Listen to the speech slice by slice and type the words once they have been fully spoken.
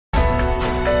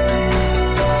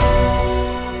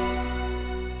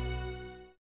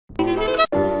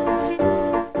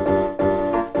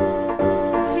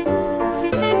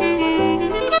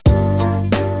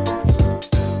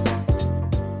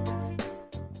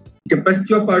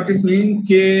capacity of parties mean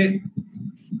that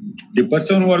the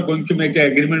person who are going to make an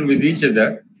agreement with each other,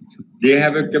 they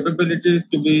have a capability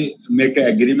to make an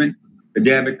agreement.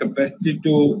 They have a capacity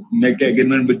to make an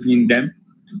agreement between them.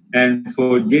 And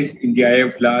for this, in the eye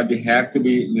of law, they have to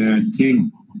be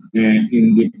think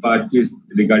in the parties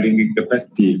regarding the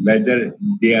capacity, whether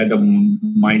they are the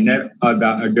minor or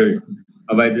the adult,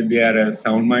 or whether they are a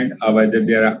sound mind or whether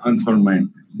they are unsound mind.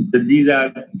 So these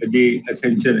are the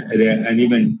essential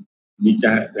element which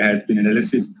has been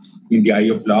analysis in the eye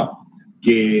of law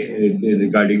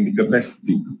regarding the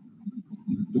capacity.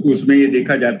 उसमें ये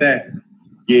देखा जाता है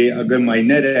कि अगर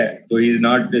minor है तो he is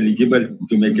not eligible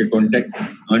to make a contact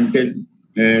until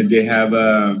they have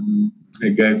a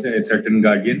certain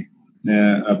guardian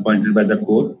appointed by the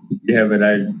court. They have a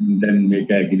right then make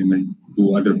an agreement to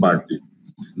other party.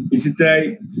 इसी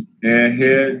तरह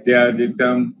here they are the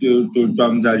two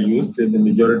terms are used, the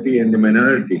majority and the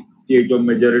minority. Age of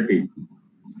majority.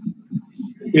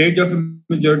 Age of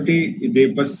majority,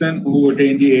 the person who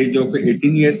attained the age of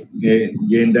 18 years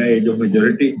gained the age of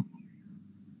majority.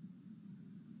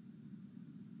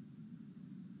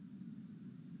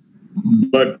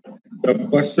 But the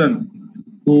person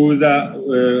who is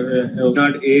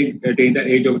not attained the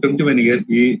age of 21 years,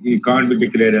 he can't be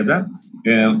declared as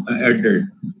an adult.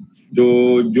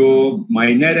 So, जो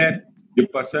minor है, the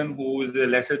person who is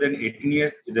lesser than 18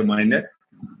 years is a minor.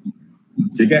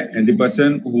 And the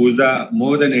person who is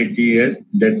more than 80 years,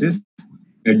 that is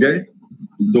adult.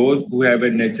 Those who have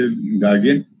a natural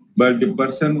guardian, but the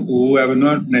person who have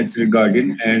not natural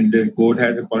guardian and the court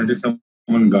has appointed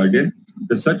someone guardian,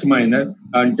 the such minor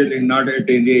until he not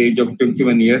attain the age of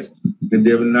 21 years,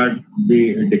 they will not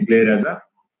be declared as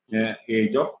the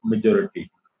age of majority.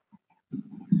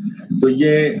 तो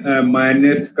ये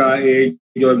minus का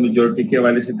as और majority के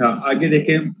हवाले से था. आगे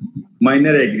देखें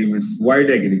माइनर एग्रीमेंट्स, वाइड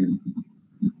एग्रीमेंट.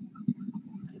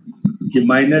 कि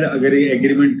माइनर अगर ये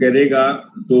एग्रीमेंट करेगा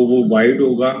तो वो वाइड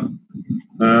होगा.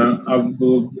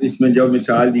 अब इसमें जो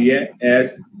मिसाल दी है, as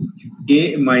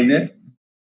a minor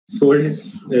sold his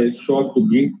shop to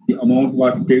B, the amount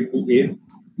was paid to A,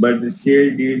 but the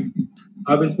sale deed.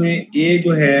 अब इसमें A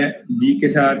जो है B के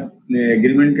साथ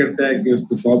एग्रीमेंट करता है कि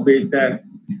उसको शॉप बेचता है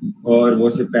और वो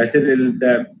से पैसे ले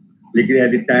लेता है, लेकिन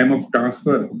at the time of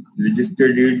transfer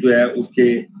registered deed जो है उसके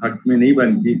हक में नहीं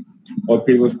बनती और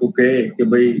फिर वो उसको कहे कि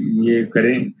भाई ये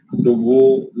करें, तो वो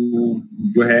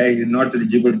जो है is not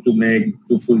eligible to make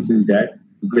to fulfil that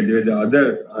because other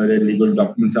legal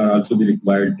documents are also be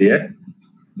required there.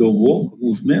 तो वो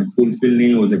उसमें फुलफिल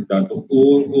नहीं हो सकता. तो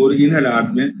और इन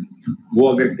हालात में वो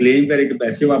अगर क्लेम करे कि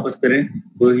पैसे वापस करें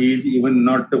तो he is even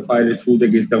not to file suit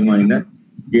against the minor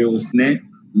कि उसने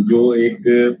जो एक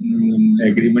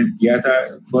एग्रीमेंट किया था,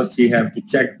 first he have to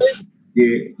check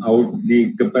out the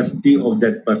capacity of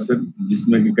that person,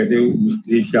 जिसमें कि कहते हैं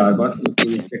मिस्ट्री शाहबाज, उसको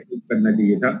चेकआउट करना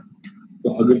चाहिए था. तो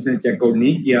अगर उसने चेकआउट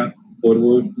नहीं किया और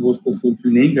वो उसको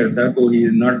फुलफिल नहीं करता तो he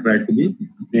is not right to be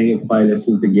file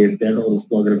suit against that, और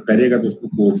उसको अगर करेगा तो उसको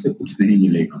कोर्ट से कुछ नहीं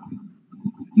मिलेगा.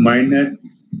 Minor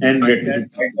and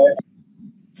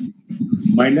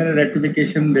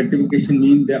ratification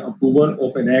mean the approval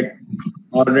of an act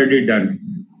already done.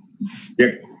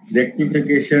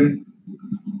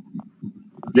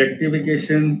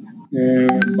 rectification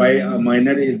by a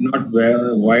minor is not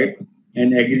void.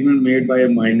 An agreement made by a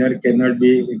minor cannot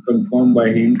be confirmed by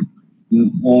him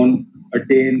on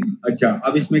attain. अच्छा,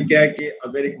 अब इसमें क्या है कि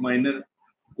अगर एक minor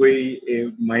कोई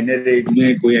minor as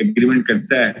में कोई एग्रीमेंट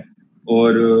करता है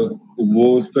और वो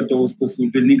उसको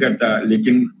फुलफिल नहीं करता,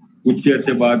 लेकिन कुछ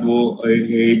अर्से बाद वो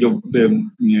एज ऑफ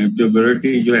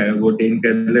प्यूबर्टी जो है वो अटेन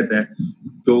कर लेता है,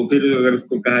 तो फिर अगर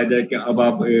उसको कहा जाए कि अब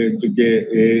आप चूंकि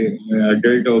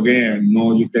अडल्ट हो गए हैं,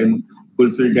 no you can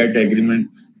fulfil that agreement,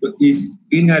 तो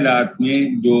इन हालात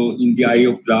में जो in the I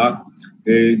of law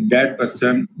that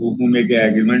person who make an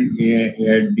agreement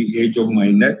at the age of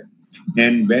minor,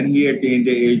 and when he attained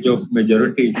the age of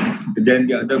majority, then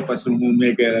the other person who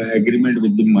make an agreement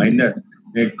with the minor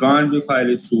can't be file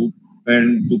a suit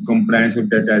and to compliance with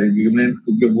that agreement,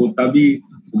 क्योंकि वो तभी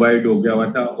wide हो गया हुआ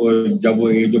था और जब वो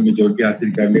एज ऑफ मेजोरिटी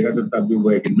हासिल कर लेगा तो तभी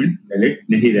वो एग्रीमेंट वैलिड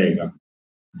नहीं रहेगा.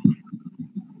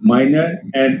 माइनर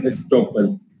एंड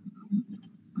स्टॉपर,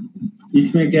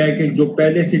 इसमें क्या है कि जो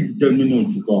पहले से डिटर्मिन हो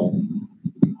चुका हो,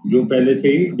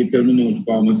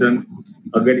 मसलन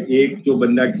अगर एक जो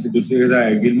बंदा किसी दूसरे के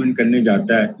साथ एग्रीमेंट करने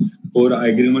जाता है और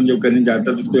एग्रीमेंट जब करने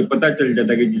जाता है तो उसको पता चल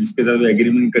जाता है कि जिसके साथ वो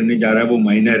एग्रीमेंट करने जा रहा है वो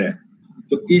माइनर है,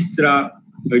 तो इस तरह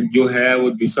जो है वो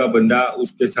दूसरा बंदा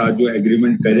उसके साथ जो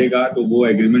एग्रीमेंट करेगा तो वो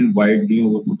एग्रीमेंट वाइड नहीं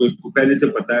होगा, क्योंकि उसको पहले से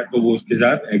पता है, तो वो उसके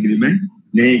साथ एग्रीमेंट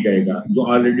नहीं करेगा जो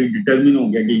ऑलरेडी डिटर्मिन हो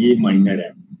गया कि ये माइनर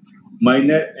है.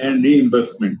 माइनर एंड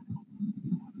रीइंबर्समेंट,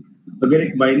 अगर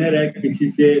एक माइनर है किसी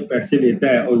से पैसे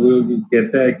लेता है और वो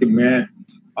कहता है कि मैं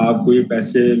आपको ये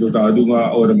पैसे लौटा दूंगा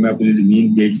और मैं अपनी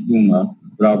जमीन बेच दूंगा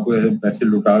और आपको पैसे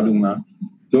लौटा दूंगा,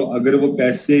 तो अगर वो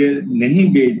पैसे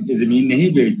जमीन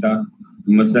नहीं बेचता,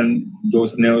 मसलन जो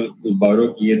उसने बारो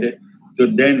किए थे, तो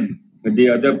then the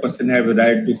other person have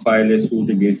right to file A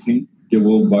suit against him, कि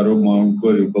वो बारो अमाउंट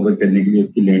को रिकवर करने के लिए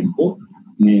उसकी लैंड को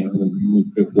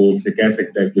कोर्ट से कह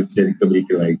सकता है कि उससे रिकवरी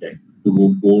करवाई जाए, तो वो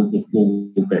कोर्ट उसको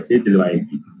वो पैसे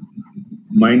दिलवाएगी।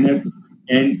 माइनर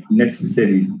एंड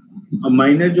नेसेसरीज,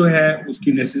 माइनर जो है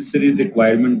उसकी नेसेसरी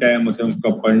रिक्वायरमेंट है, मतलब उसका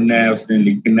पढ़ना है, उसने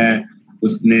लिखना है,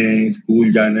 उसने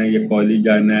स्कूल जाना है या कॉलेज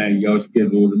जाना है, या उसके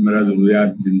रोजमर्रा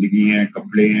जरूरियात जिंदगी हैं,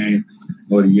 कपड़े हैं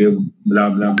और ये ब्ला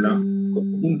ब्ला ब्ला, तो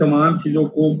उन तमाम चीजों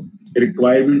को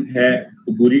रिक्वायरमेंट है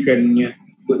वो पूरी करनी है।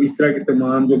 तो इस तरह के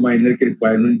तमाम जो माइनर की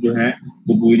रिक्वायरमेंट जो है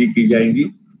वो पूरी की जाएंगी।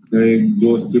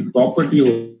 जो उसकी प्रॉपर्टी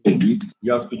होगी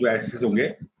या उसके जो एसेट्स होंगे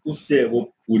उससे वो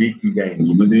पूरी की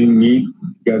जाएंगी। मतलब मीन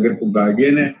कि अगर कोई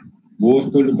गार्डियन है वो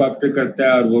उसको लुक आफ्टर करता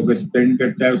है और वो अगर स्पेंड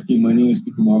करता है उसकी मनी,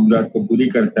 उसकी मामलात को पूरी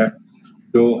करता है,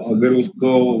 तो अगर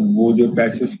उसको वो जो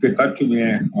पैसे उसके खर्च हुए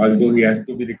हैं although he has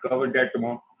to be recover that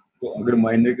amount, तो अगर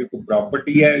माइनर के कोई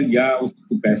प्रॉपर्टी है या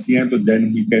उसके पैसे हैं तो then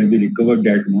he can be recover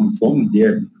that amount from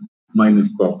there miners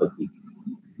property.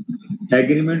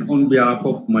 Agreement on behalf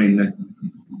of minor,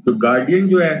 तो गार्डियन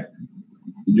जो है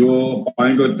जो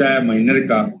पॉइंट होता है माइनर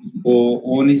का, वो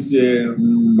on his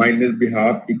minor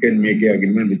behalf he can make a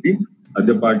agreement with the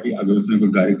other party. अगर उसने कोई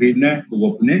गाड़ी खरीदना है तो वो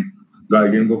अपने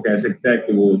गार्डियन को कह सकता है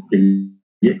कि वो उसके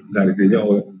लिए गाड़ी खरीदे,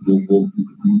 और जो वो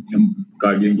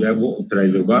गार्डियन जो है वो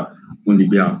ऑथराइज होगा on the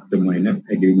behalf of the minor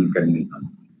agreement करने का।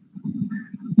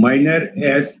 माइनर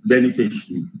एज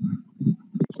बेनिफिशियरी,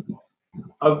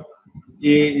 अब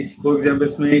ये फॉर एग्जाम्पल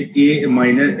इसमें ए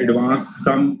minor advance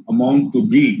some amount to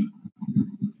be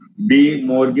B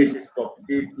mortgage is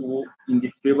property to in the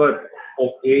favor of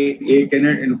A. A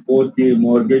cannot enforce the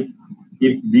mortgage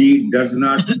if B does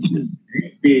not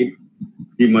pay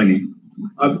the money.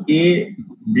 अब A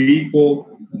B को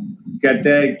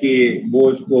कहता है कि वो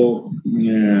उसको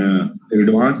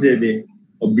advance दे दे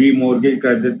और B mortgage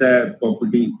कर देता है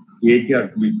प्रॉपर्टी A के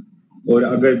हक में, और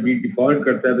अगर B डिफॉल्ट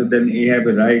करता है तो then A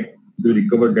have a right to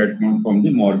recover that amount from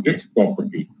the mortgage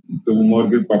property, तो वो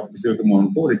मॉर्गेज प्रॉपर्टी से उस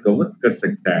अमाउंट को रिकवर कर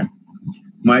सकता है।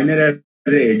 माइनर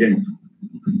एज एजेंट,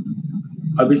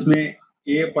 अब इसमें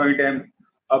ए पॉइंट एम,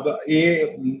 अब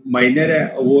ए माइनर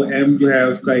है, वो एम जो है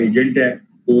उसका एजेंट है,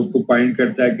 तो उसको पॉइंट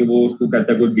करता है कि वो उसको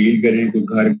कहता है कोई डील करें, कोई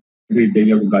घर खरीदे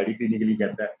या कोई गाड़ी खरीदने के लिए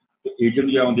कहता है, तो एजेंट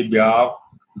जो है ऑन द बिहाफ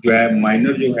जो है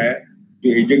माइनर जो है,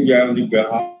 जो एजेंट जो है on the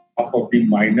behalf of the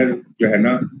minor जो है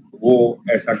ना, वो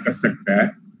ऐसा कर सकता है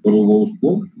और वो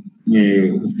उसको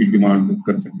उसकी डिमांड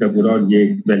कर सकता है पूरा, और ये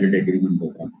वैलिड एग्रीमेंट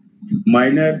होगा।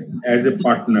 Minor as a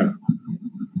partner,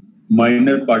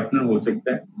 minor partner हो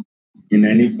सकता है इन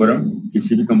एनी फर्म,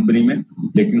 किसी भी कंपनी में,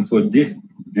 लेकिन for this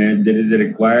there is a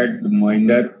required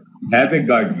minor have a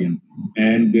guardian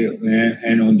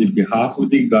and on the behalf of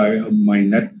the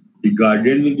minor the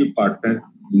guardian will be partner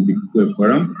in the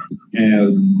firm,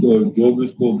 जो भी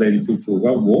उसको बेनिफिट्स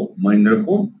होगा वो माइनर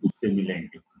को उससे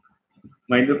मिलेंगे।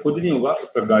 माइनर खुद नहीं होगा,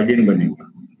 उसका गार्डियन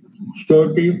बनेगा।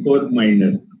 श्योरिटी फॉर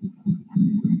माइनर,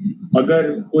 अगर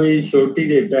कोई श्योरिटी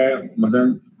देता है,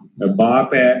 मसलन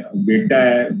बाप है बेटा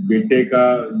है, बेटे का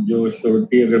जो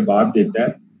श्योरिटी अगर बाप देता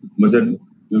है, मसलन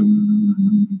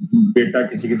बेटा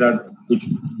किसी के साथ कुछ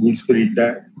गुड्स खरीदता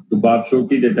है तो बाप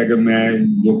श्योरिटी देता है कि मैं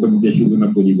जो कंडीशन को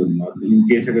मैं पूरी करूंगा। इन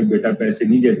केस अगर बेटा पैसे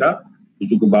नहीं देता तो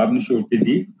चूंकि बाप ने श्योरिटी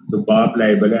दी तो बाप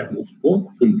लायबल है उसको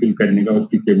फुलफिल करने का,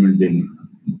 उसकी पेमेंट देने का।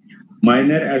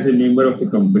 Minor as a member of the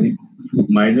company,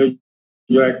 minor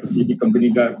जो है किसी भी कंपनी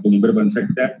का मेंबर बन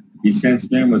सकता है इस सेंस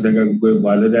में, मतलब अगर कोई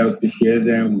वालिद है उसके शेयर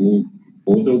हैं वो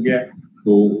बहुत हो गया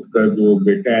तो उसका जो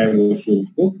बेटा है वो शेयर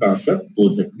उसको ट्रांसफर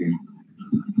हो सकते हैं।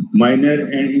 Minor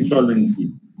and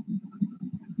insolvency,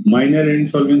 minor and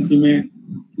insolvency में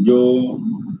जो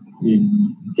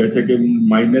जैसे कि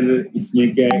माइनर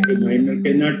इसमें क्या है कि minor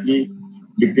can not be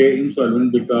declared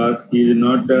insolvent because he is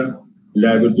not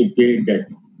liable to पे डेट।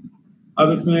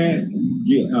 अब इसमें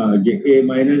ए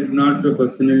minor is not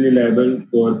personally liable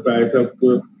for price of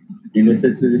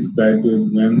necessary to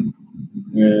them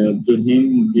to him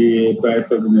the price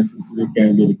of the necessary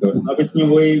can be recovered। अब इसमें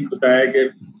वही बताया कि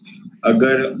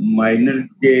अगर minor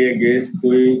के अगेंस्ट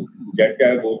कोई डेट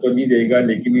है वो तो नहीं देगा,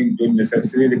 लेकिन जो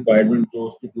नेसेसरी रिक्वायरमेंट जो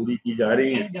उसकी पूरी की जा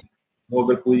रही है वो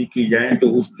अगर पूरी की जाए तो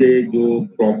उसके जो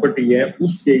प्रॉपर्टी है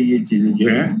उससे ये चीजें जो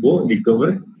है वो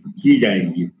रिकवर की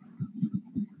जाएंगी।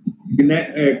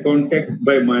 Contact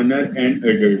bye minor and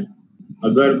adult,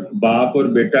 अगर बाप और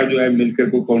बेटा जो है मिलकर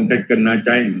को कांटेक्ट करना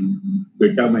चाहें,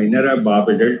 बेटा माइनर है बाप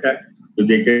एडल्ट है, तो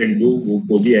दे कैन डू,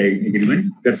 वो भी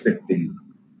एग्रीमेंट कर सकते हैं।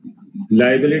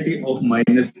 Liability of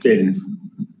minus parents,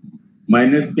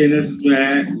 minus parents जो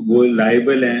है वो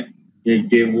लाइबल हैं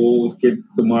कि वो उसके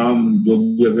तमाम जो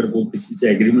भी, अगर वो किसी से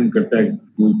एग्रीमेंट करता है,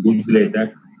 गुड्स लेता है,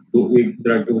 तो एक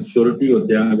तरह के वो श्योरिटी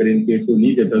होते हैं, अगर इन केस वो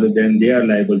नहीं देता तो then they are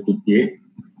liable to pay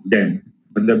them.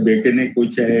 मतलब बेटे ने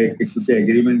कुछ है किसी से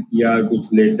एग्रीमेंट किया, कुछ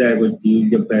लेता है, कुछ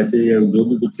चीज या पैसे या जो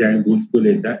भी कुछ है गुड्स को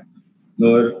लेता है,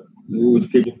 और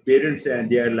उसके जो पेरेंट्स हैं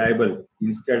दे आर लाइबल,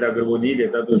 इंस्टेड अगर वो नहीं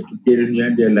देता तो उसके पेरेंट्स जो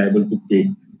हैं दे आर लाइबल टू पे।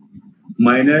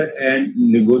 माइनर एंड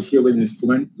निगोशिएबल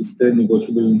इंस्ट्रूमेंट, इस तरह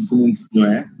निगोशिएबल इंस्ट्रूमेंट्स जो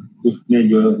हैं उसमें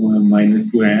जो माइनस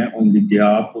जो हैं ऑन द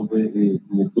बिहाफ,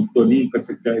 वो खुद तो नहीं कर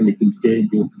सकता है, लेकिन उसके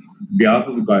जो बिहाफ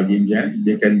ऑफ गार्डियन जो है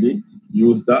they can be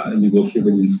use the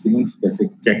negotiable instruments, जैसे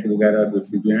चेक वगैरह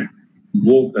दूसरे जो हैं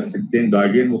वो कर सकते हैं,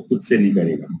 गार्डियन वो खुद से नहीं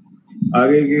करेगा।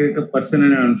 आगे person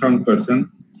and unsound person,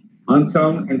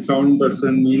 unsound and sound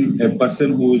person mean a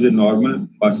person who is a normal,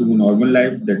 passing a normal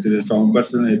life, that is a sound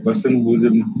person. A person who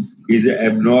is a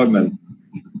abnormal,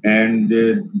 and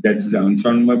that is the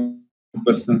unsound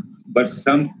person. But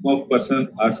some of persons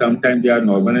are sometimes they are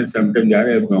normal and sometimes they are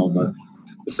abnormal.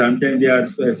 Sometimes they are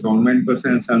a sound mind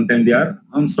person and sometimes they are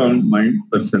unsound mind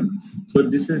person. So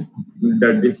this is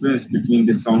the difference between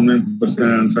the sound mind person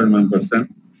and unsound mind person.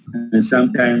 And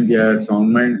sometimes they are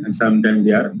sound mind and sometimes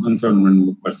they are unsound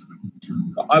mind person.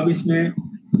 तो अब इसमें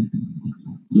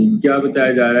क्या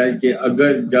बताया जा रहा है कि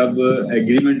अगर जब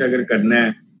एग्रीमेंट अगर करना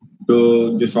है तो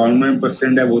जो साउंड माइंड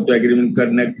पर्सन है वो तो एग्रीमेंट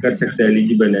कर सकता है,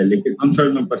 एलिजिबल है, लेकिन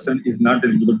unsound mind person is not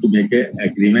eligible to make a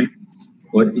agreement.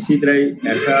 और इसी तरह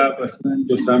ऐसा पर्सन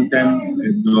जो सम टाइम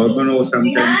नॉर्मल हो, सम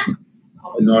टाइम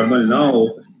नॉर्मल ना हो,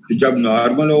 तो जब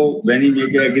नॉर्मल हो when he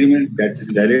make a agreement that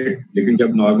is valid, लेकिन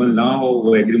जब नॉर्मल ना हो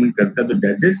वो एग्रीमेंट करता है तो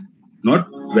that is not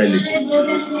valid.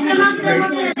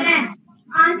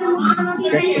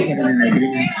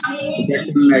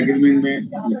 Agreement में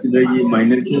ये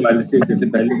माइनर के हवाले से जैसे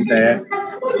पहले बताया,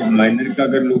 माइनर का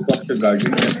अगर लुक ऑफ द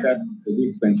गार्डियन करता है तो भी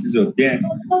एक्सपेंसेस होते हैं,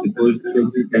 तो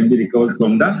can be recovered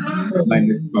from the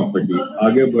minor property.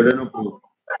 आगे बर्डन ऑफ प्रूफ,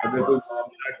 अगर कोई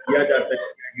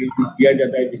किया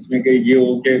जाता है जिसमें कि ये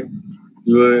हो के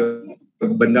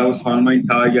बंदा वो साउंड माइंड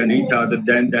था या नहीं था, तो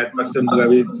then that person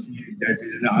that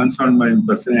is an unsound mind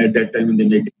person at that time when they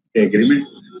make the agreement,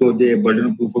 so they burden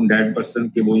of proof on that person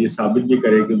कि वो ये साबित भी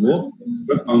करे कि वो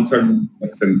unsound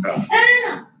person था।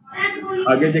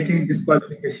 आगे देखेंगे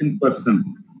disqualification person,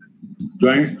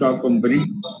 joint stock company,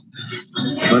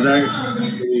 मतलब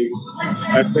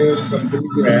ऐसे कंपनी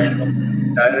जो है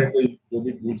कोई जो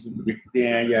भी गुड्स बिकते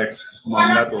हैं या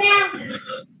मामला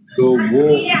तो वो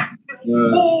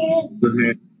जो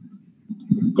है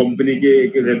कंपनी के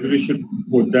एक रेगुलेशन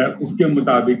होता है उसके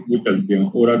मुताबिक वो चलते हैं,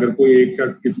 और अगर कोई एक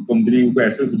शख्स किसी कंपनी को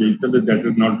एसेट्स बेचता है तो that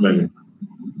is not valid.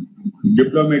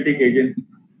 Diplomatic agent,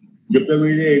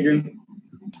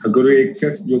 अगर एक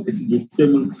शख्स जो किसी दूसरे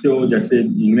मुल्क से हो, जैसे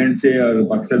इंग्लैंड से और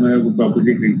पाकिस्तान में कोई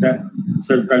प्रॉपर्टी खरीदता है,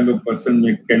 सब kind of person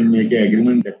can make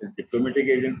agreement, that is diplomatic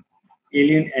agent.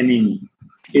 Alien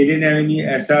enemy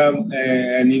ऐसा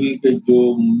एनिमी के जो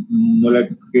मुल्क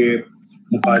के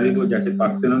मुखालिफ हो, जैसे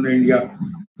पाकिस्तान और इंडिया,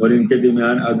 और इनके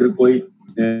दरमियान अगर कोई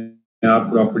आप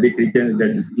प्रॉपर्टी खरीदते हैं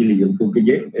दैट इज इलीगल, क्योंकि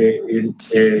ये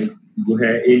जो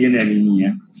है एलियन एनिमी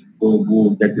है, तो वो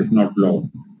that is not law.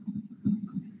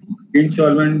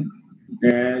 Insolvent,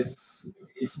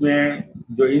 इसमें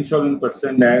जो इंसॉल्वेंट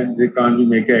पर्सन है they can't be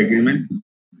make agreement,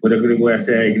 और अगर वो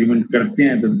ऐसे एग्रीमेंट करते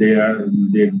हैं तो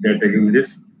that agreement is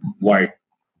wide.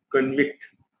 Convict,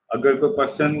 अगर कोई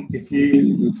पर्सन किसी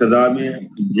सजा में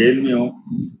जेल में हो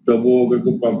तो वो अगर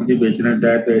कोई प्रॉपर्टी बेचना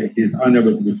चाहे तो he is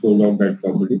unable to be sold off that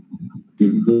property,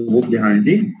 क्योंकि वो बिहाइंड द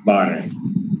बार है।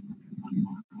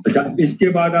 अच्छा, इसके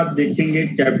बाद आप देखेंगे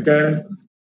चैप्टर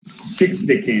 6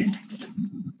 देखें,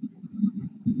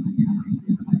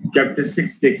 चैप्टर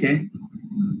 6 देखें,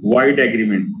 वाइड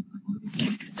एग्रीमेंट,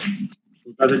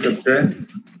 छोटा सा चैप्टर है,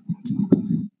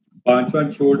 5वां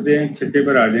छोड़ दें, 6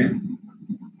 पर आ जाएं।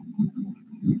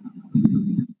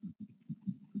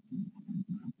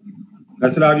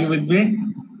 Nasr, are you with me?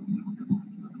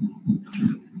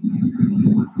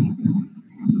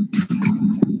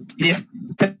 Yes.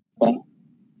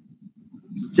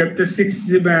 Chapter 6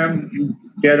 से मैं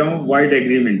कह रहा हूँ वाइड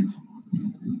एग्रीमेंट।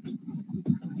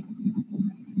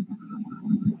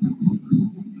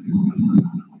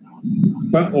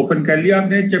 ओपन कर लिया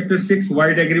आपने चैप्टर 6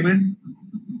 वाइड एग्रीमेंट?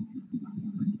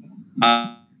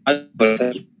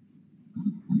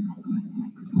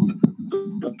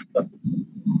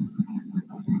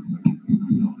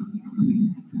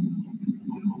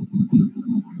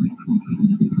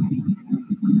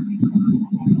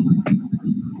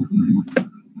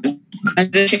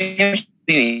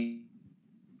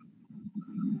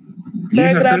 सर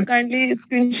अगर आप काइंडली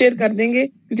स्क्रीन शेयर कर देंगे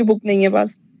क्योंकि बुक नहीं है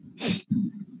पास,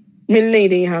 मिल नहीं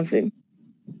रही यहाँ से।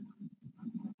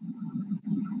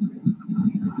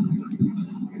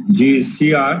 जी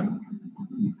CR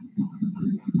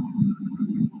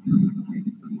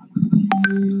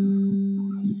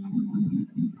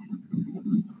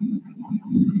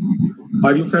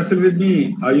Are you Faisal with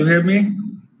me? Are you hear me?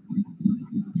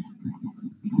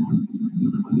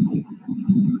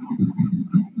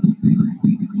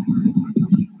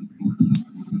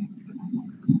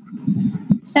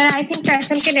 Sir I think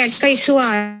Faisal के नेट का इशू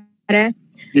आ रहा है।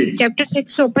 चैप्टर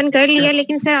 6 ओपन कर लिया,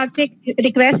 लेकिन सर आपसे एक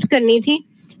रिक्वेस्ट करनी थी,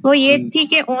 वो ये थी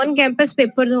कि ऑन कैंपस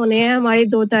पेपर्स होने हैं हमारे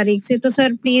 2 तारीख से, तो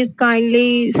सर प्लीज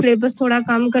काइंडली सिलेबस थोड़ा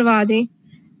कम करवा दें,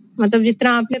 मतलब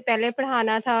जितना आपने पहले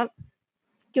पढ़ाना था,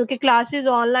 क्योंकि क्लासेस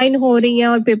ऑनलाइन हो रही हैं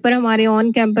और पेपर हमारे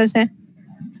ऑन कैंपस है।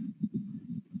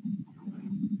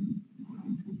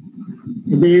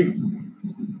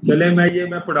 चले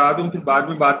मैं पढ़ा दूं, फिर बाद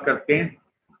में बात करते हैं।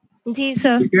 जी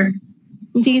सर। ठीक है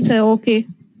जी सर, ओके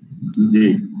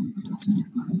जी।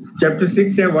 चैप्टर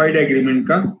 6 है वाइड एग्रीमेंट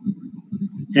का।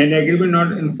 An agreement not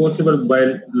enforceable by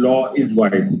law is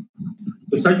void.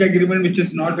 So such agreement which is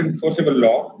not enforceable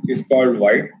law is called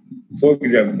void. For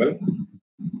example,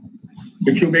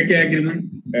 if you make an agreement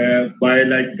by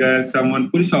someone,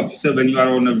 police officer, when you are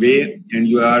on a way and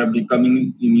you are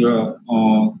becoming in your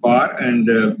car,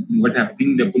 and what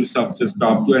happening, the police officer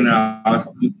stopped you and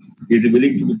asked you, is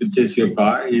willing to purchase your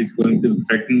car, he is going to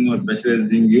threatening or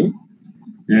pressurizing you,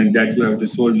 and that you have to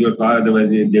sold your car, otherwise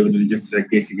they will register a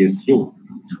case against you.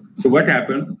 So what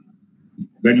happened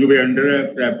when you were under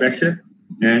pressure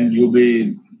and you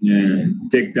will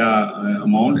take the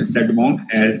amount, set amount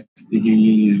as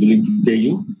he is willing to pay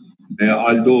you,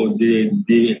 although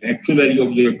the actual value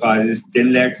of your car is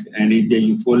 10 lakhs and he pay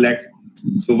you 4 lakhs.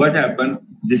 So what happened?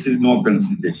 This is no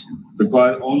consideration,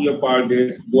 because on your part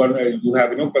you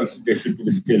have no consideration to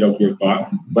the sale of your car,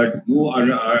 but you are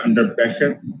under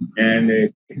pressure and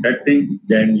that thing,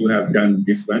 then you have done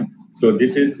this one. So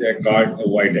this is called a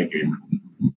void agreement.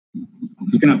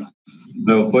 ठीक है ना?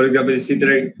 For example, इसी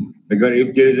तरह अगर if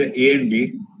there is a A and B,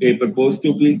 A proposed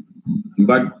to B,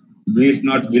 but B is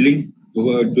not willing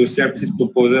to accept his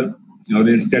proposal, or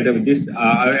instead of this,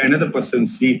 another person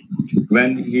C,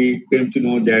 when he came to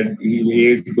know that A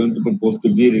is going to propose to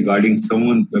B regarding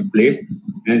someone place,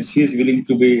 and C is willing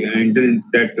to be enter into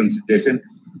that consideration,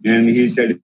 and he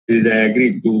said he is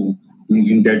agreed to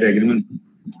in that agreement.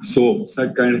 So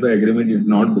such kind of agreement is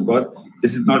not, because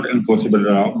this is not enforceable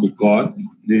law, because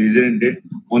the reason that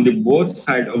on the both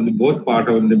side, on the both part,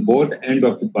 on the both end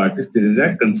of the parties, there is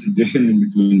a consideration in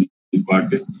between the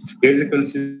parties. There is a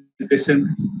consideration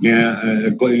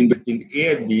in between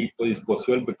A and B is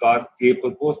possible, because A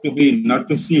proposed to B, not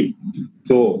to C.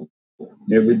 So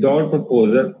without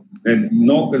proposal, and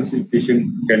no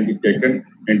consultation can be taken,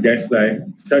 and that's why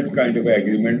such kind of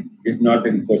agreement is not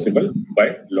enforceable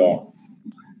by law.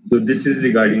 So this is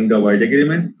regarding the void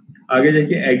agreement. आगे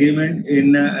देखिए agreement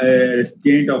in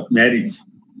state of marriage.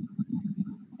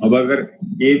 अब अगर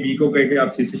A B को कह के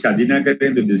आप सी से शादी ना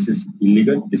करें तो this is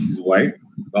illegal, this is wide.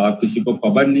 तो आप किसी को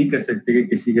पाबंद नहीं कर सकते कि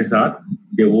किसी के साथ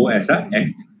कि वो ऐसा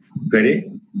एक्ट करे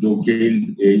जो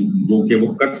कि वो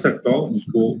कर सकता हो,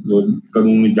 जिसको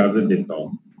कानून इजाजत देता हो।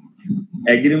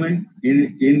 Agreement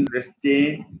in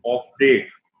state of trade,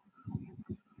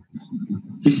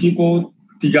 किसी को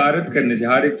तिजारत करने से,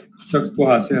 हर एक शख्स को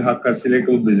हक हासिल है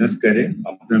कि वो बिजनेस करे,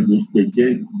 अपना गुड्स बेचे,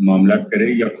 मामला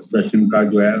करे, या प्रोफेशन का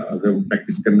जो है अगर वो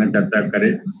प्रैक्टिस करना चाहता है करे,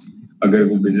 अगर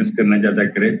वो बिजनेस करना चाहता है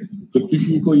करे, तो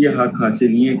किसी को ये हक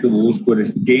हासिल नहीं है कि वो उसको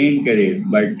रिस्ट्रेन करे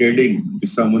bye trading to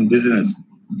someone business,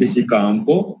 किसी काम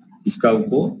को जिसका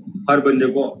वो हर बंदे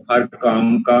को हर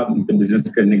काम का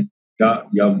बिजनेस करने का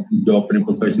या जो अपने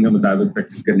प्रोफेशन के मुताबिक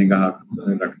प्रैक्टिस करने का हक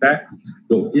रखता है।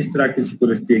 तो इस तरह किसी को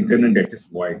रिस्ट्रेन करना, that is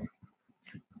wide.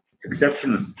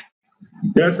 Exceptions.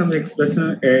 There are some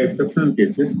exceptional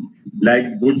cases like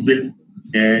goodwill,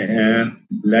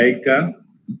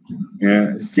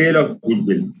 sale of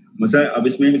goodwill. मतलब अब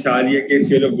इसमें मिसाल ये कि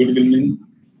sale of goodwill mean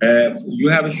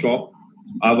you have a shop,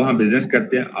 आप वहाँ बिजनेस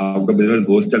करते हैं, आपका बिजनेस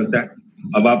बहुत चलता है।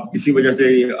 अब आप किसी वजह से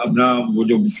अपना वो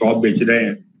जो शॉप बेच रहे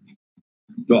हैं,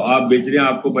 तो आप बेच रहे हैं,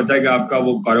 आपको पता है कि आपका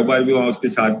वो कारोबार भी वहाँ उसके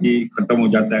साथ ही खत्म हो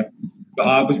जाता है, तो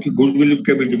आप उसकी गुडविल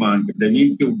के भी डिमांड करते हैं।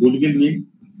 मीन कि गुडविल मीन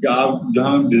कि आप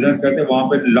जहाँ बिजनेस करते हैं वहां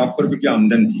पर लाखों रुपए की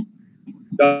आमदन थी,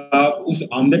 तो आप उस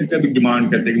आमदन का भी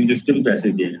डिमांड करते हैं कि मुझे उसके भी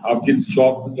पैसे दिए। आपकी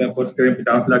शॉप फर्ज करें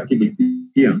 50 लाख की बिकती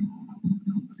है,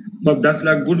 तो आप 10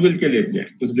 लाख गुडविल के लेते हैं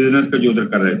उस बिजनेस का जो उधर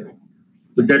कर रहे थे,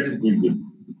 तो दैट इज गुडविल।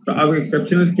 तो अब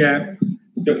एक्सेप्शनल क्या है?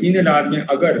 तो इन हालात में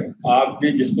अगर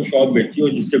आपने जिसको शॉप बेची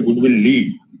और जिससे गुडविल ली,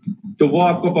 तो वो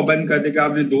आपको पाबंद कर दे कि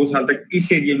आपने 2 साल तक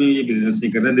इस एरिया में ये बिजनेस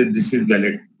नहीं करना, दिस इज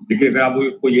वैलिड। लेकिन अगर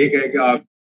आपको ये कहे कि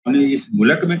आपने इस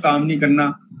मुल्क में काम नहीं करना,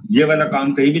 ये वाला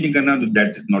काम कहीं भी नहीं करना, तो दैट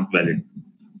इज नॉट वैलिड।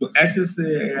 तो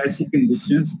ऐसी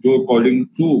कंडीशंस जो according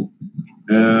to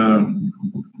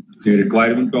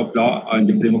requirement of law on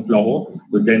the frame of law हो,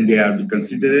 तो देन दे आर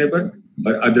कंसीडरेबल,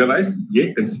 और अदरवाइज ये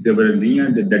कंसीडरेबल नहीं है,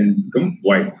 देन बिकम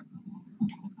वाइड।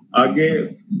 आगे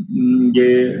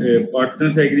ये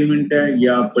पार्टनर्स एग्रीमेंट है,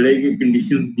 या पढ़ेगी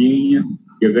कंडीशंस दी हुई हैं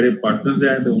कि अगर ये पार्टनर्स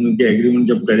है तो उनके एग्रीमेंट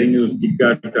जब करेंगे उसकी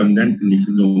क्या टर्म्स एंड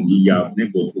कंडीशंस होंगी, या आपने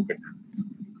गो थ्रू करना।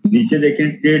 नीचे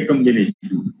देखें ट्रेड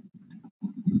कॉम्बिनेशन।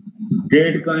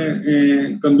 ट्रेड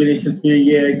कॉम्बिनेशन में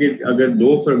ये है कि अगर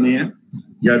 2 फर्में हैं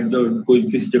या कोई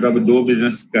किसी जगह पे 2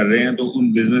 बिजनेस कर रहे हैं, तो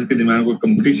उन बिजनेस के दरमियान कोई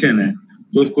कंपटीशन है,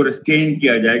 तो उसको रिस्ट्रेन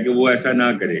किया जाए कि वो ऐसा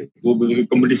ना करे, वो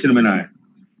कंपटीशन में ना आए।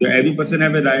 तो every person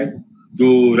have a right to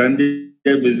run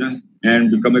their business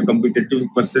and become a competitive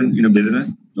person in a business.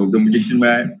 तो कंपटीशन में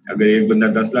आए, अगर एक बंदा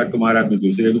 10 लाख कमा रहा है तो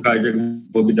दूसरे भी खाए,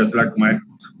 वो भी 10 लाख कमाए,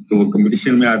 तो वो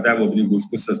कंपटीशन में आता है, वो अपनी गुड्स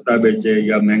को सस्ता बेचे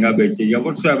या महंगा बेचे या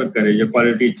व्हाटसोएवर करे या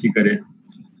क्वालिटी अच्छी करे।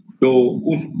 तो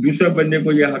उस दूसरे बंदे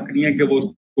को यह हक नहीं है कि वो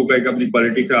उसको कहे कि अपनी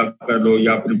क्वालिटी खराब कर लो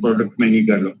या अपनी प्रोडक्ट महंगी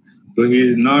कर लो। तो he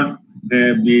is not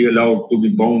be allowed to be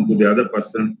bound to the other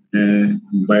person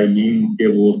by mean के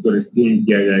वो उसको रिस्ट्रेन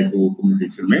किया जाए कि वो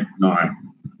कंपटीशन में ना आए।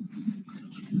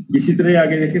 इसी तरह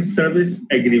आगे देखिए सर्विस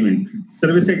एग्रीमेंट।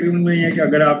 सर्विस एग्रीमेंट में ये है कि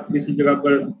अगर आप किसी जगह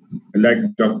पर लाइक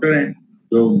डॉक्टर हैं,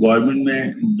 तो गवर्नमेंट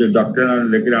में जो डॉक्टर हैं,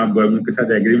 लेकिन आप गवर्नमेंट के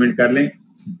साथ एग्रीमेंट कर लें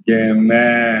कि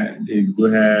मैं जो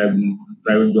है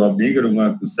प्राइवेट जॉब नहीं करूंगा,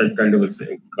 तो such kind of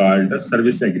called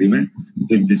service agreement,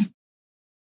 तो this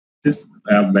is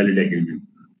valid agreement.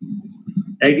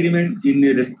 Agreement in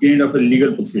restaurant of legal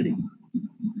proceeding,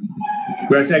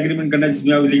 तो ऐसा एग्रीमेंट करना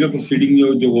जिसमें आप लीगल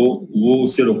प्रोसीडिंग जो हो वो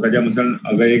उससे रोका जाए। मसलन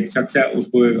अगर एक शख्स है,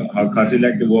 उसको हक हासिल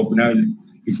है कि वो अपना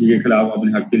किसी के खिलाफ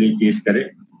अपने हक के लिए केस करे,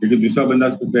 लेकिन दूसरा बंदा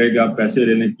उसको कहे कि आप पैसे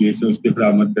ले लें, केस है उसके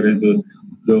खिलाफ मत करें,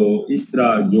 तो इस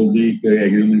तरह जो भी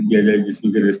एग्रीमेंट किया जाए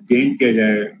जिसमें रेस्ट्रेंट किया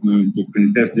जाए to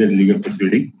contest their legal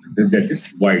proceeding, that is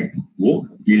wide, वो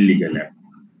इलीगल है।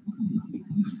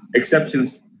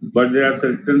 Exceptions, but there are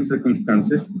certain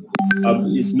circumstances। अब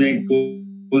इसमें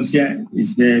कौन सी है,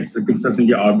 इसमें circumstances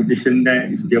ये arbitration है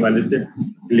इसके हवाले से।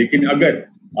 लेकिन अगर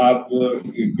आप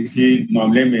किसी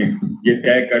मामले में ये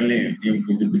तय कर लें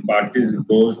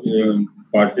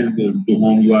parties to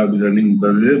whom you are running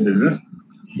business,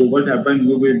 so what happens,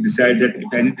 you will decide that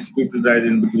if any dispute arises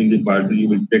in between the parties, you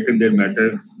will take their matter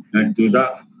to the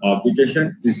arbitration.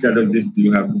 Instead of this,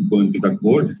 you have to go into the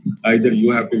court. Either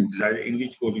you have to decide in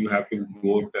which court you have to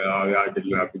vote, or either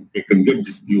you have to take a good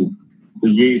dispute. तो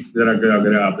ये इस तरह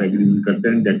अगर आप agreement करते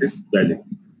हैं, that is valid,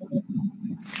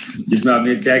 जिसमें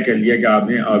आपने तय कर लिया कि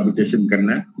आपने आर्बिट्रेशन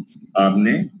करना है,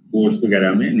 आपने कोर्ट्स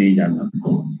वगैरह में नहीं जाना।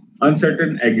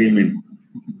 अनसर्टन एग्रीमेंट,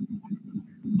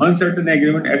 अनसर्टन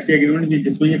एग्रीमेंट ऐसी एग्रीमेंट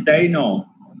जिसमें ये तय ना हो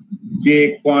कि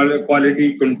क्वालिटी,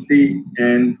 क्वांटिटी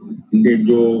एंड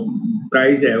जो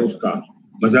प्राइस है उसका।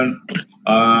 मसलन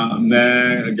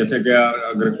मैं जैसे कि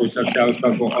अगर कोई शख्स है, उसका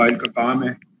ऑयल का काम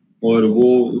है और वो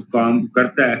उस काम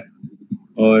करता है,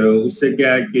 और उससे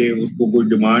क्या है कि उसको कोई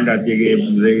डिमांड आती है कि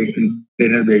एक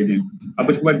कंटेनर भेज दें। अब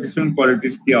उसके बाद डिफरेंट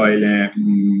क्वालिटीज के ऑयल हैं,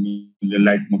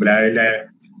 लाइक मोबाइल ऑयल है,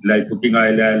 लाइक कुकिंग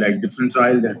ऑयल है, लाइक डिफरेंट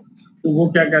ऑयल है, तो वो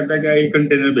क्या कहता है कि एक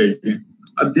कंटेनर भेज दें।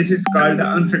 अब this is called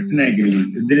uncertain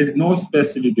agreement, there is no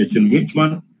specification which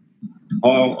one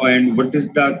and what is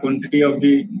the quantity of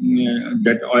the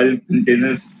that oil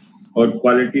containers or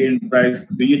quality and price,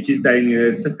 तो ये चीज तय नहीं है।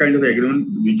 such kind of agreement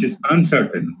which is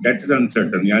uncertain, that is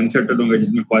uncertain, या uncertain होगा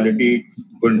जिसमें quality,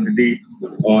 quantity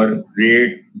और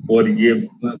rate और ये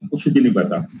कुछ भी नहीं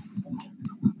पता।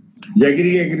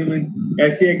 जैगरी एग्रीमेंट,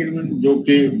 ऐसी एग्रीमेंट जो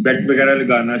कि बेट वगैरह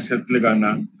लगाना, शर्त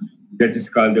लगाना, that is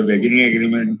called the bargaining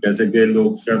agreement। जैसे कि लोग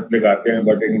शर्त लगाते हैं,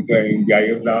 बट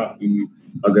इनका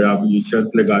अगर आप ये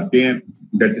शर्त लगाते हैं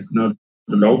that is not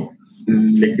allowed।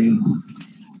 लेकिन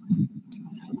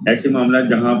ऐसे मामला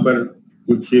जहां पर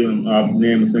कुछ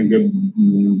आपने मतलब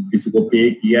कि किसी को पे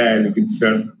किया है, लेकिन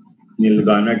शर्त नहीं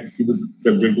लगाना किसी भी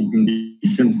सब्जेक्ट टू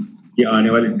कंडीशंस के आने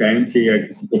वाले टाइम से या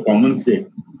किसी को कॉमन से,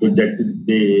 तो that is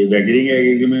the bargaining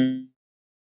agreement।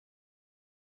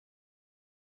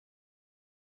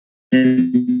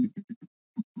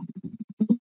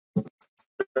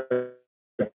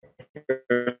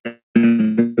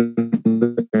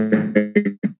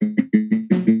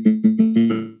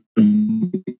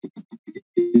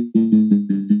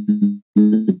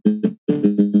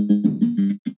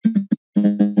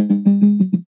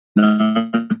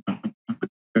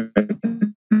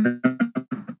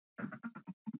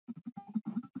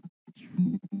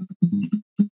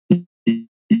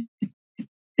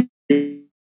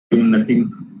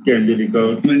 Okay Anjalika,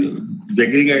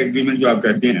 jaggery का एग्रीमेंट जो आप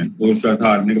कहते हैं वो शर्त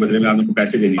हारने के बदले में आपने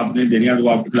पैसे देने, आपने देने हैं तो वो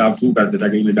आपके खिलाफ शू कर देता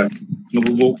कि मेरा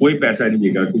वो कोई पैसा नहीं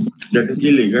देगा, जैसे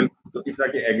ये लीगल। तो इस तरह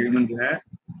के एग्रीमेंट जो है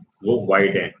वो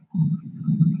वाइड है।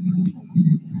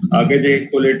 आगे देख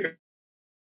कोलेटरल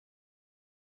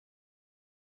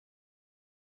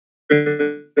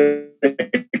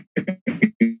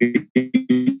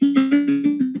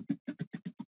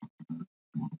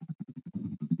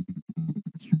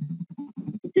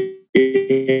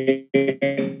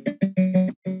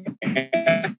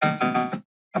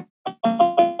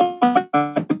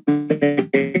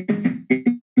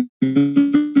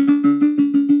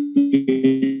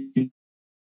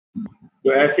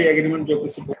तो ऐसे एग्रीमेंट जो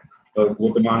किसी को वो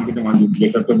तमाम के तमाम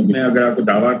लेकर तो नहीं, अगर आप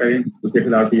दावा करें उसके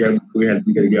खिलाफ या कोई हेल्प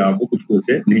नहीं करेगी, आपको कुछ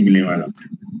से नहीं मिलने वाला।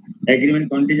 एग्रीमेंट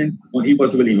कॉन्टीजेंट और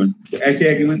इम्पॉसिबल इवेंट्स, तो ऐसे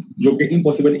एग्रीमेंट जो कि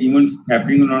इम्पॉसिबल इवेंट्स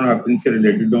हैपनिंग और नॉन हैपनिंग से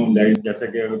रिलेटेड हो, लाइक जैसा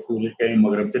कि अगर सूरज कहीं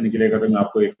मगरब से निकलेगा तो मैं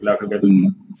आपको 1 लाख रुपया दूंगा,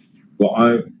 तो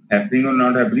हैपनिंग और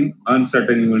नॉट हैपनिंग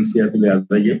अनसर्टेन इवेंट्स है, तो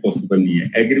लिहाजा ये पॉसिबल नहीं है।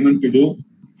 Agreement to do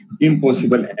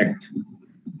impossible act,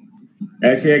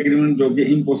 ऐसे एग्रीमेंट जो कि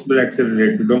इम्पॉसिबल एक्ट से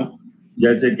रिलेटेड हो,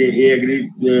 जैसे कि ए agree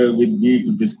with B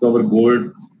to discover gold,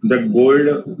 the gold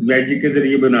magic के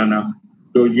जरिए बनाना,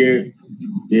 तो ये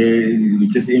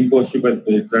विच इज इम्पॉसिबल।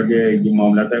 तो इस तरह के जो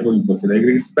मामला है वो इम्पॉसिबल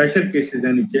है। स्पेशल केसेस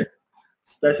है नीचे,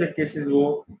 स्पेशल केसेस वो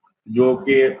जो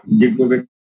कि जिनको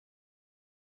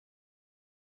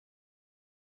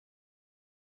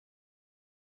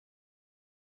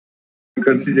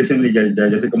कंसिडरेशन में लिया जाता है,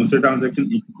 जैसे कमर्शियल ट्रांजैक्शन।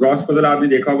 क्रॉस पजल आपने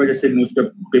देखा होगा, जैसे न्यूज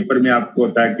पेपर में आपको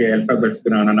होता है कि अल्फाबेट्स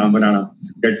बनाना, नाम बनाना,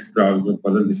 that is cross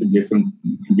puzzle, this is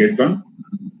based on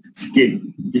skill.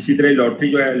 इसी तरह लॉटरी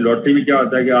जो है, लॉटरी में क्या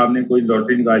होता है कि आपने कोई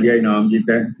लॉटरी निकाली है, इनाम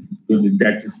जीता है, तो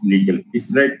दैट इज लीगल। इस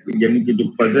तरह यानी कि जो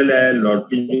पजल है,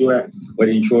 लॉटरी जो है और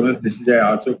insurance, this is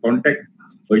also contact,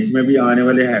 और इसमें भी आने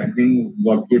वाले हैपनिंग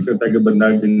वाकई से होता है कि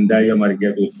बंदा जिंदा है या मर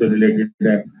गया, तो उससे रिलेटेड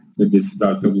है, तो दिस इज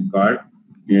आल्सो रिकॉर्ड।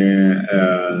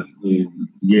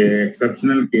 ये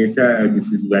एक्सेप्शनल केस है,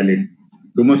 this is valid.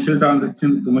 Commercial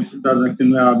transaction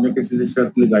में आपने किसी से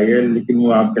शर्त लगाई है, लेकिन वो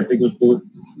आप कहते हैं कि उसको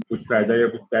कुछ फायदा या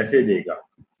कुछ पैसे देगा,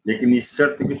 लेकिन इस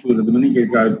शर्त की सूरत में नहीं कि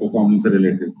इसका परफॉर्मेंस से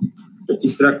रिलेटेड। तो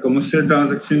इस तरह कमर्शियल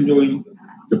ट्रांजैक्शन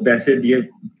जो पैसे दिए,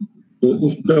 तो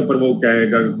उसके ऊपर वो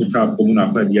कहेगा कि कुछ आपको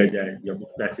मुनाफा दिया जाए या कुछ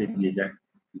पैसे दिए जाए।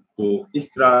 तो इस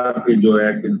तरह के जो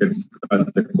है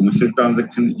commercial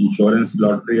transaction, insurance,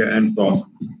 lottery and cross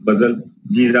puzzle,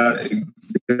 these are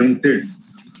exempted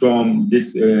from this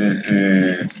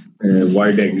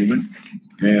wide agreement.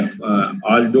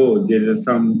 Although there are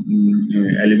some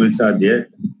elements are there,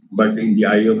 but in the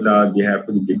eye of law they have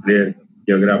to declare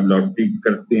कि अगर आप lottery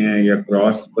करते हैं या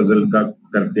cross puzzle का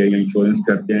करते हैं या इंश्योरेंस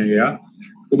करते हैं या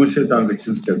कमर्शियल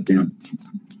ट्रांजैक्शंस करते हैं,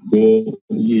 तो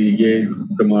ये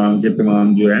तमाम के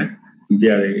तमाम जो है they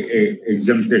are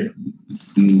exempted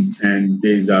and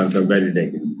these are the valid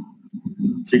agreement।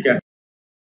 ठीक है,